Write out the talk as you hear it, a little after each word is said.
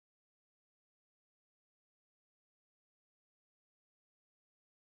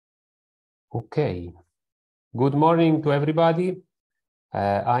Okay, good morning to everybody.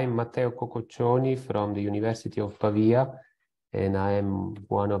 I'm Matteo Cococcioni from the University of Pavia, and I am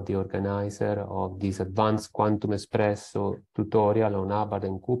one of the organizers of this Advanced Quantum Espresso tutorial on Hubbard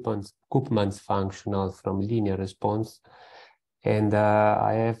and Koopman's functionals from linear response. And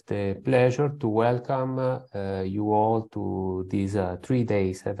I have the pleasure to welcome you all to this 3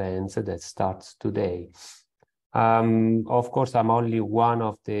 days event that starts today. Of course, I'm only one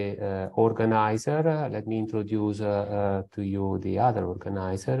of the organizers. Let me introduce to you the other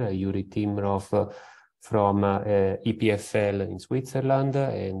organizer, Yuri Timrov from EPFL in Switzerland,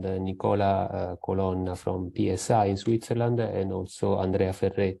 and Nicola Colonna from PSI in Switzerland, and also Andrea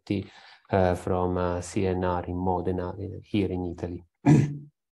Ferretti from CNR in Modena, here in Italy.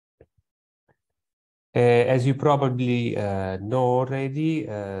 As you probably know already,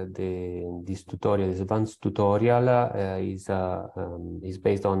 this tutorial, this advanced tutorial, is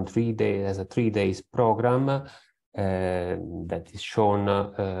based on 3 days, as a 3 days program that is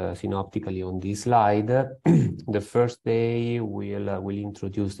shown synoptically on this slide. The first day we'll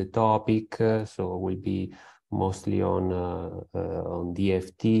introduce the topic, so we'll be mostly on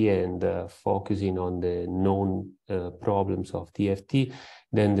DFT and focusing on the known problems of DFT.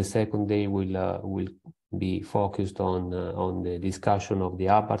 Then the second day will be focused on the discussion of the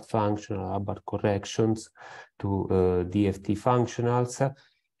Hubbard function, Hubbard corrections to DFT functionals.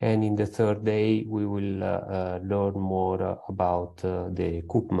 And in the third day, we will learn more about the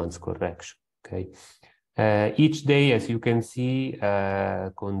Koopman's correction. Okay. Each day, as you can see,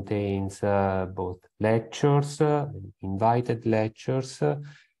 contains both lectures, invited lectures,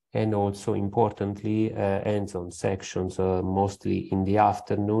 and also importantly, hands-on sections, mostly in the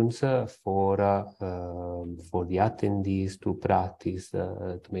afternoons for the attendees to practice,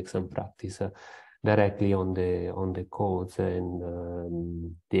 to make some practice directly on the codes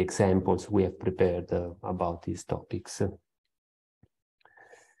and the examples we have prepared about these topics.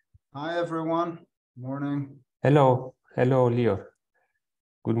 Hi, everyone. Morning. Hello, Leo.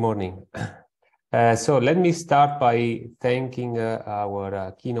 Good morning. So let me start by thanking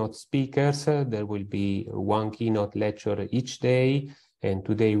our keynote speakers. There will be one keynote lecture each day, and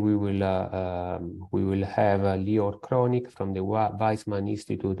today we will have Lior Kronik from the Weizmann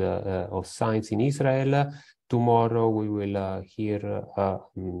Institute of Science in Israel. Tomorrow we will hear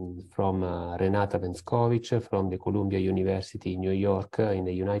from Renata Venskovic from the Columbia University in New York in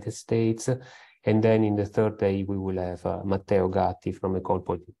the United States. And then in the third day, we will have Matteo Gatti from École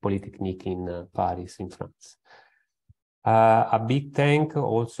Polytechnique in Paris, in France. A big thank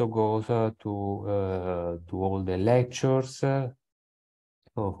also goes to all the lecturers, of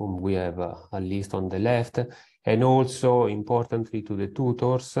whom we have a list on the left, and also importantly to the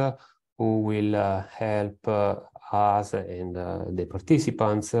tutors who will help us and the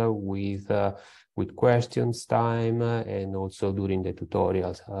participants with questions time and also during the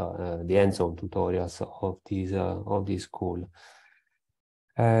tutorials, the hands-on tutorials of this school.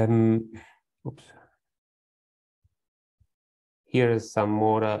 Oops. Here is some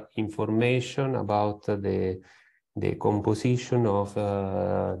more information about the composition of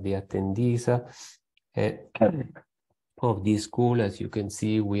the attendees of this school. As you can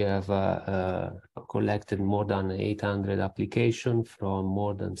see, we have collected more than 800 applications from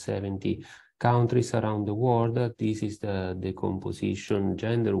more than 70 countries around the world. This is the composition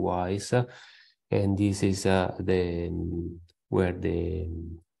gender-wise, and this is where the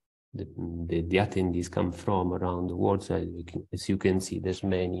attendees come from around the world. So as you can see, there's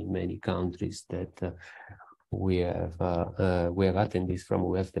many countries that we have attendees from.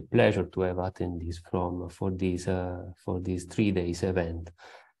 We have the pleasure to have attendees from for this 3 days event.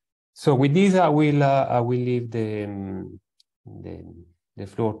 So with this, I will leave the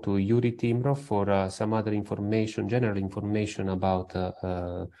floor to Yuri Timrov for some other information, general information about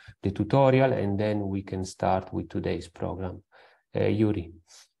the tutorial, and then we can start with today's program. Yuri.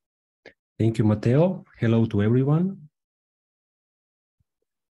 Thank you, Matteo. Hello to everyone.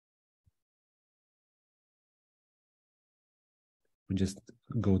 We just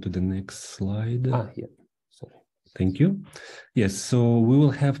go to the next slide. Yeah, sorry. Thank you. Yes, so we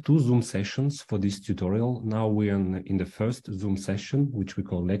will have 2 Zoom sessions for this tutorial. Now we are in the first Zoom session, which we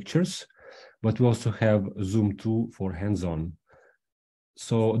call lectures, but we also have Zoom 2 for hands-on.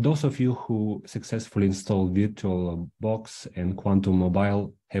 So those of you who successfully installed VirtualBox and Quantum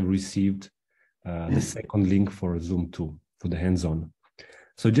Mobile have received the second link for Zoom 2 for the hands-on.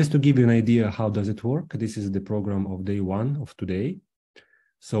 So just to give you an idea, how does it work? This is the program of day 1 of today.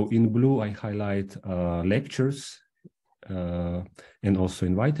 So in blue, I highlight lectures and also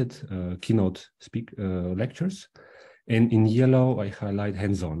invited keynote lectures. And in yellow, I highlight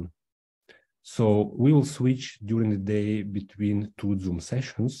hands-on. So we will switch during the day between 2 Zoom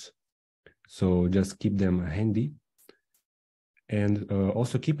sessions. So just keep them handy. And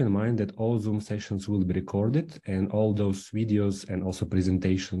also keep in mind that all Zoom sessions will be recorded, and all those videos and also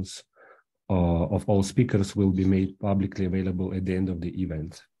presentations of all speakers will be made publicly available at the end of the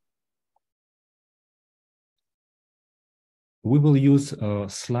event. We will use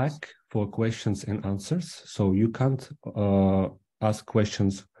Slack for questions and answers. So you can't ask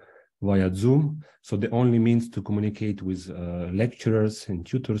questions via Zoom. So the only means to communicate with lecturers and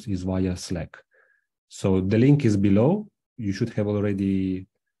tutors is via Slack. So the link is below. You should have already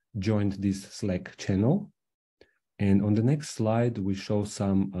joined this Slack channel. And on the next slide, we show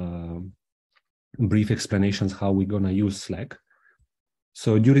some brief explanations how we're gonna use Slack.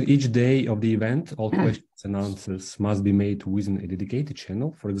 So during each day of the event, all questions and answers must be made within a dedicated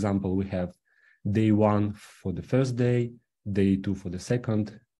channel. For example, we have day 1 for the first day, day 2 for the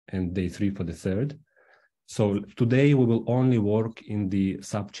second, and day 3 for the third. So today we will only work in the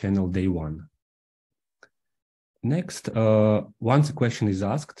sub-channel day 1. Next, once a question is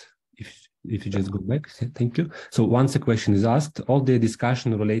asked, if you just go back, thank you. So once a question is asked, all the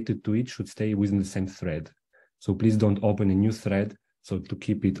discussion related to it should stay within the same thread. So please don't open a new thread, so to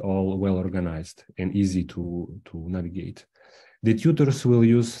keep it all well organized and easy to navigate. The tutors will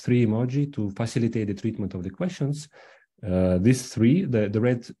use 3 emoji to facilitate the treatment of the questions. These 3, the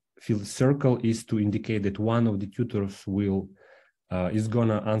red filled circle is to indicate that one of the tutors is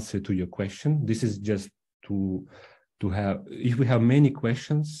gonna answer to your question. This is just to have, if we have many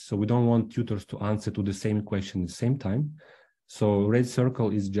questions, so we don't want tutors to answer to the same question at the same time. So red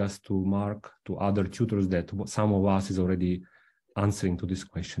circle is just to mark to other tutors that some of us is already answering to this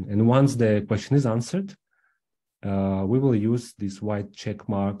question. And once the question is answered, we will use this white check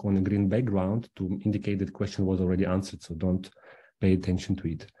mark on a green background to indicate that the question was already answered, so don't pay attention to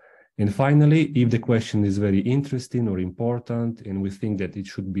it. And finally, if the question is very interesting or important and we think that it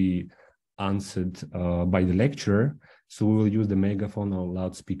should be answered by the lecturer, so we will use the megaphone or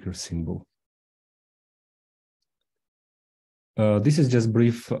loudspeaker symbol. This is just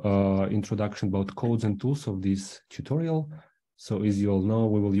brief introduction about codes and tools of this tutorial. So as you all know,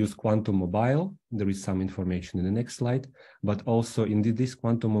 we will use Quantum Mobile. There is some information in the next slide, but also in this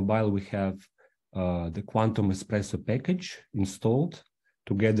Quantum Mobile, we have the Quantum Espresso package installed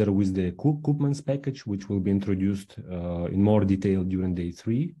together with the Koopmans package, which will be introduced in more detail during day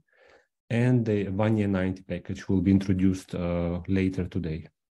 3. And the Vanya 90 package will be introduced later today.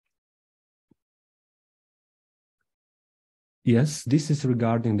 Yes, this is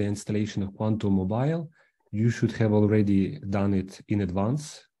regarding the installation of Quantum Mobile. You should have already done it in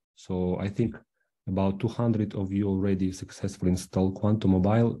advance. So I think about 200 of you already successfully installed Quantum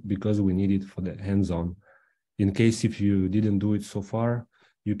Mobile because we need it for the hands-on. In case if you didn't do it so far,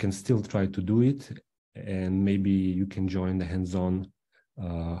 you can still try to do it, and maybe you can join the hands-on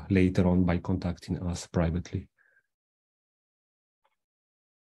later on by contacting us privately.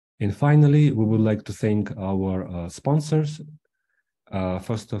 And finally, we would like to thank our sponsors.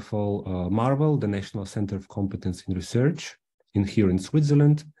 First of all, Marvel, the National Center of Competence in Research here in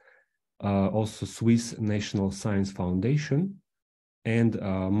Switzerland, also Swiss National Science Foundation, and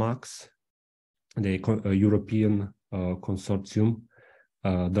MAX, the European consortium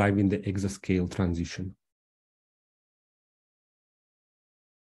driving the exascale transition.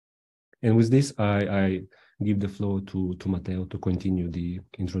 And with this, I give the floor to Matteo to continue the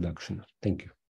introduction. Thank you.